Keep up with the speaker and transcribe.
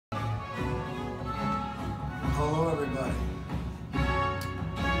everybody.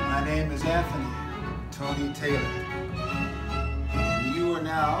 My name is Anthony Tony Taylor, and you are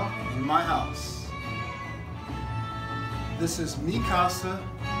now in my house. This is mi casa,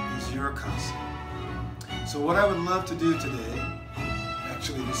 is your casa. So what I would love to do today,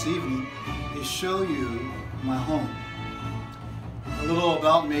 actually this evening, is show you my home. A little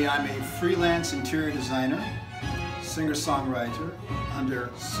about me: I'm a freelance interior designer, singer-songwriter,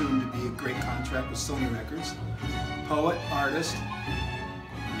 under soon-to-be a great contract with Sony Records, poet, artist,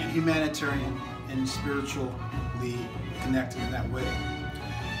 and humanitarian and spiritually connected in that way.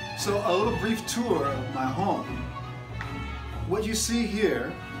 So a little brief tour of my home. What you see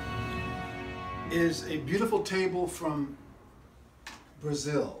here is a beautiful table from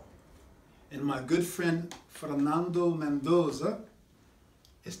Brazil, and my good friend Fernando Mendoza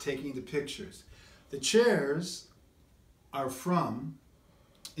is taking the pictures. The chairs are from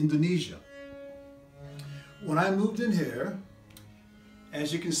Indonesia. When I moved in here,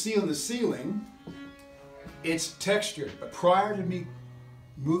 as you can see on the ceiling, it's textured, but prior to me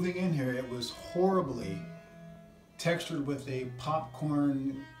moving in here, it was horribly textured with a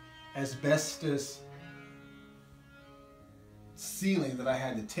popcorn asbestos ceiling that I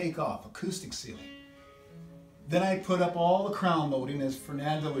had to take off, acoustic ceiling. Then I put up all the crown molding, as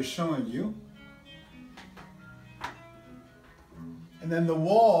Fernando was showing you. And then the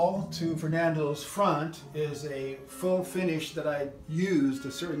wall to Fernando's front is a faux finish that I used,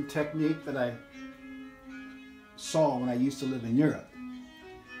 a certain technique that I saw when I used to live in Europe.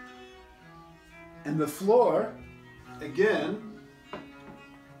 And the floor, again,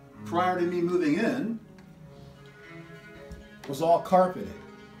 prior to me moving in, was all carpeted.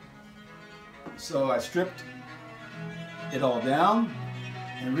 So I stripped it all down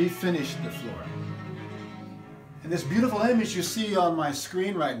and refinished the floor. And this beautiful image you see on my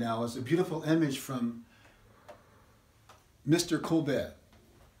screen right now is a beautiful image from Mr. Colbert,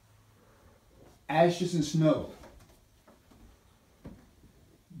 Ashes and Snow,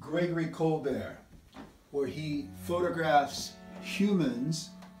 Gregory Colbert, where he photographs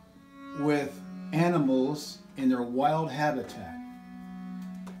humans with animals in their wild habitat.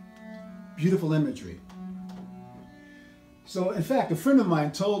 Beautiful imagery. So in fact, a friend of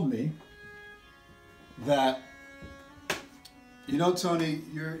mine told me that, you know, Tony,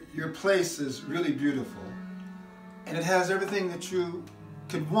 your place is really beautiful, and it has everything that you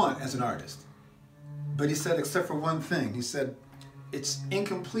could want as an artist. But he said, except for one thing. He said, it's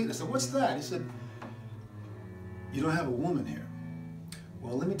incomplete. I said, what's that? He said, you don't have a woman here.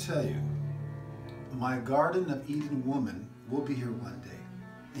 Well, let me tell you, my Garden of Eden woman will be here one day.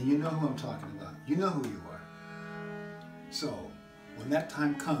 And you know who I'm talking about. You know who you are. So, when that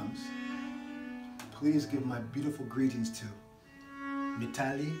time comes, please give my beautiful greetings to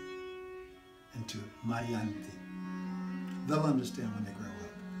Mitali and to Marianti. They'll understand when they grow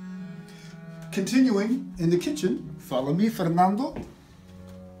up. Continuing in the kitchen, follow me, Fernando.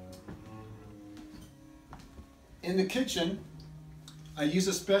 In the kitchen, I use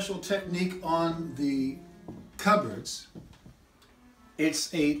a special technique on the cupboards.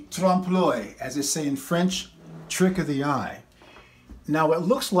 It's a trompe-l'oeil, as they say in French, trick of the eye. Now it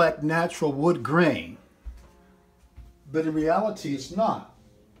looks like natural wood grain, but in reality it's not.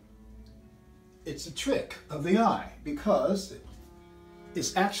 It's a trick of the eye because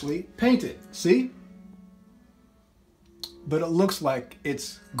it's actually painted, see? But it looks like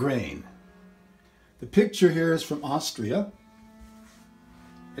it's grain. The picture here is from Austria.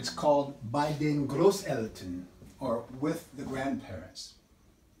 It's called Bei den Großeltern, or with the grandparents.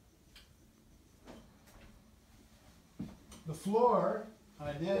 The floor,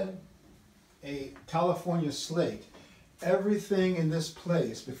 I did a California slate. Everything in this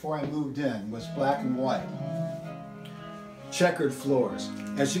place before I moved in was black and white. Checkered floors.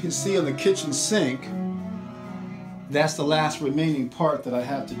 As you can see on the kitchen sink, that's the last remaining part that I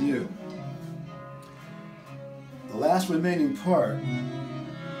have to do. The last remaining part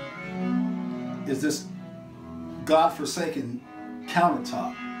is this godforsaken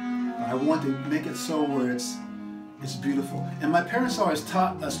countertop. I want to make it so where it's beautiful. And my parents always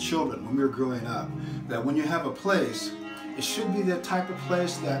taught us children when we were growing up that when you have a place, it should be the type of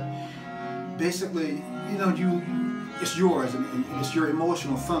place that basically, you know, it's yours and it's your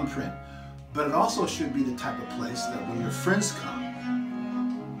emotional thumbprint. But it also should be the type of place that when your friends come,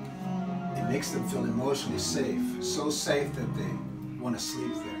 it makes them feel emotionally safe. So safe that they want to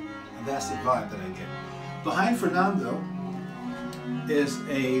sleep there. And that's the vibe that I get. Behind Fernando is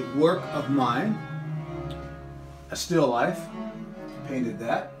a work of mine, a still life, painted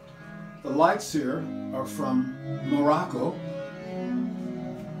that. The lights here are from Morocco.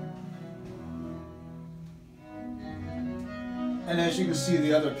 And as you can see,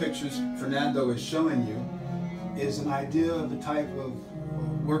 the other pictures Fernando is showing you is an idea of the type of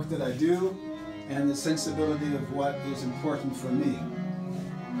work that I do and the sensibility of what is important for me,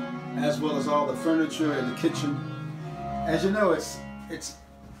 as well as all the furniture and the kitchen. As you know, it's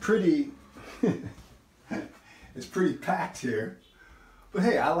pretty it's pretty packed here, but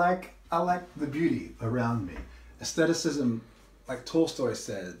hey, I like the beauty around me. Aestheticism, like Tolstoy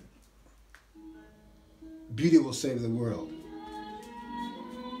said, beauty will save the world.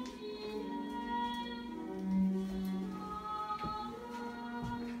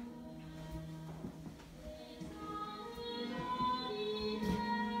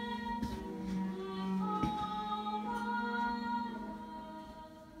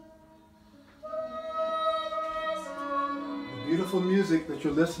 Beautiful music that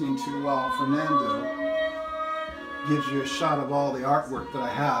you're listening to while Fernando gives you a shot of all the artwork that I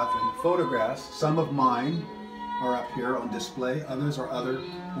have and photographs. Some of mine are up here on display, others are other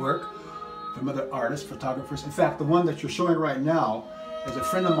work from other artists, photographers. In fact, the one that you're showing right now is a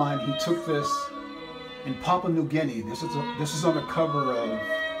friend of mine. He took this in Papua New Guinea. This is on the cover of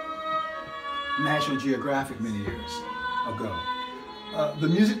National Geographic many years ago. The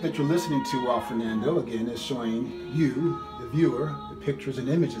music that you're listening to while Fernando, again, is showing you, the viewer, the pictures and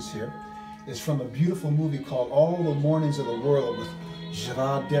images here, is from a beautiful movie called All the Mornings of the World with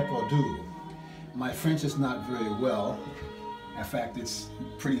Gerard Depardieu. My French is not very well. In fact, it's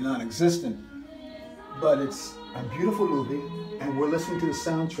pretty non-existent. But it's a beautiful movie, and we're listening to the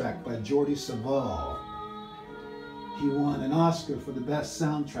soundtrack by Jordi Savall. He won an Oscar for the best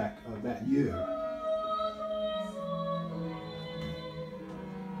soundtrack of that year.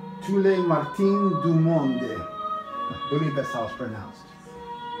 Tous les Martins du Monde, I believe that's how it's pronounced.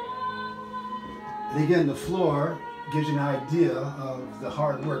 And again, the floor gives you an idea of the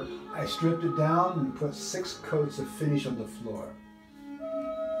hard work. I stripped it down and put 6 coats of finish on the floor.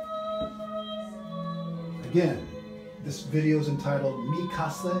 Again, this video is entitled Mi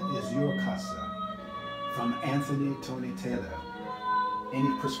Casa is Your Casa, from Anthony Tony Taylor. Any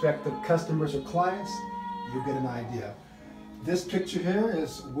prospective customers or clients, you'll get an idea. This picture here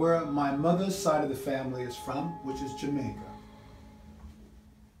is where my mother's side of the family is from, which is Jamaica.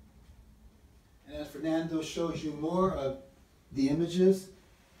 And as Fernando shows you more of the images,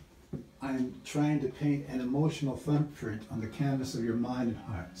 I'm trying to paint an emotional thumbprint on the canvas of your mind and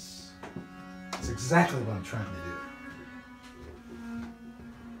hearts. That's exactly what I'm trying to do.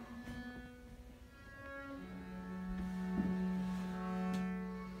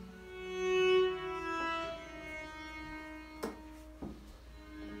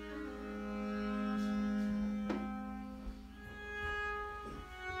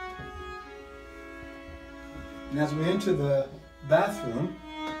 And as we enter the bathroom,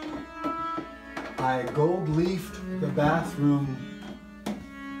 I gold-leafed the bathroom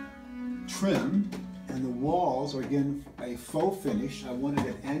trim, and the walls are again a faux finish. I wanted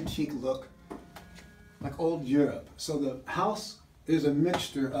an antique look, like old Europe. So the house is a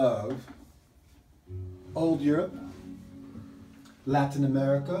mixture of old Europe, Latin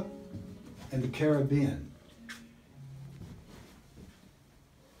America, and the Caribbean.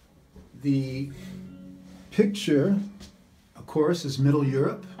 The picture, of course, is Middle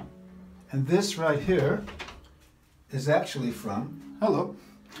Europe, and this right here is actually from,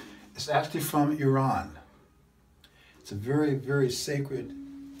 it's actually from Iran. It's a very, very sacred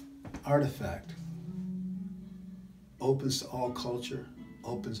artifact. Opens to all culture,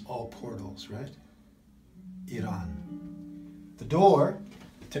 opens all portals, right? Iran. The door,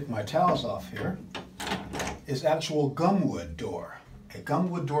 take my towels off here, is actual gumwood door. A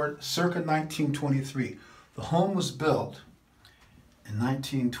gumwood door circa 1923. The home was built in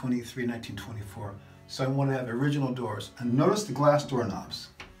 1923, 1924, so I want to have original doors. And notice the glass doorknobs.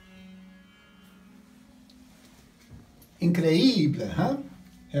 Increíble, huh?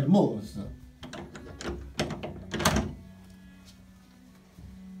 Hermoso.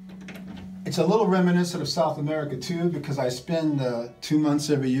 It's a little reminiscent of South America too, because I spend 2 months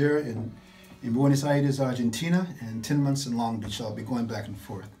every year in Buenos Aires, Argentina, and 10 months in Long Beach. I'll be going back and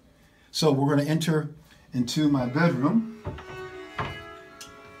forth. So we're going to enter into my bedroom.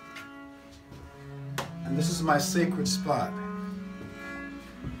 And this is my sacred spot.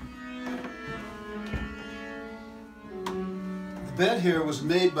 The bed here was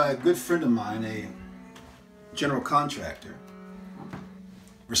made by a good friend of mine, a general contractor.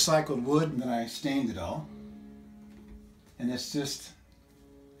 Recycled wood, and then I stained it all. And it's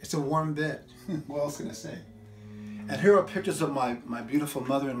a warm bed. What else can I say? And here are pictures of my beautiful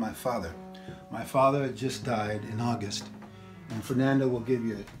mother and my father. My father just died in August, and Fernando will give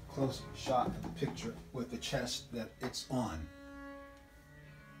you a close shot of the picture with the chest that it's on.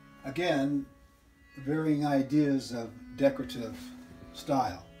 Again, varying ideas of decorative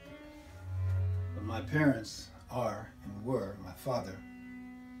style. But my parents are and were, my father,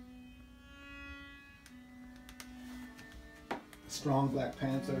 a strong Black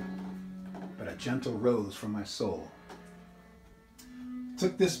Panther, but a gentle rose for my soul.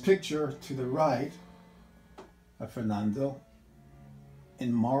 Took this picture to the right of Fernando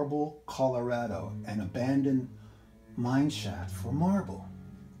in Marble, Colorado, an abandoned mine shaft for marble.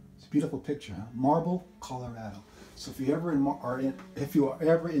 It's a beautiful picture, huh? Marble, Colorado. So if you ever if you are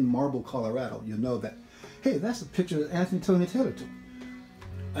ever in Marble, Colorado, you'll know that, hey, that's a picture that Anthony Tony Taylor took.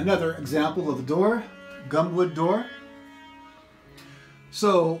 Another example of the door, gumwood door.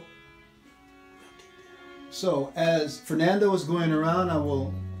 So as Fernando is going around, I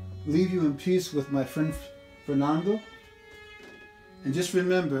will leave you in peace with my friend Fernando. And just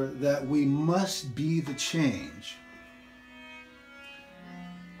remember that we must be the change.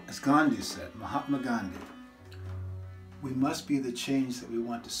 As Gandhi said, Mahatma Gandhi, we must be the change that we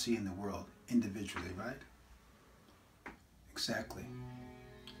want to see in the world individually, right? Exactly.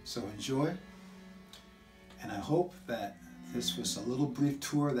 So enjoy. And I hope that this was a little brief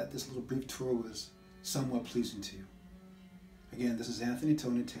tour, was somewhat pleasing to you. Again, this is Anthony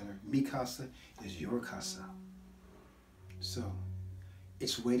Tony Taylor. Mi casa is your casa. So,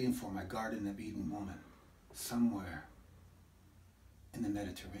 it's waiting for my Garden of Eden woman somewhere in the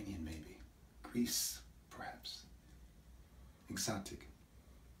Mediterranean, maybe. Greece, perhaps. Exotic.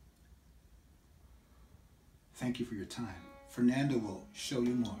 Thank you for your time. Fernando will show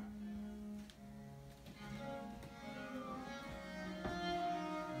you more.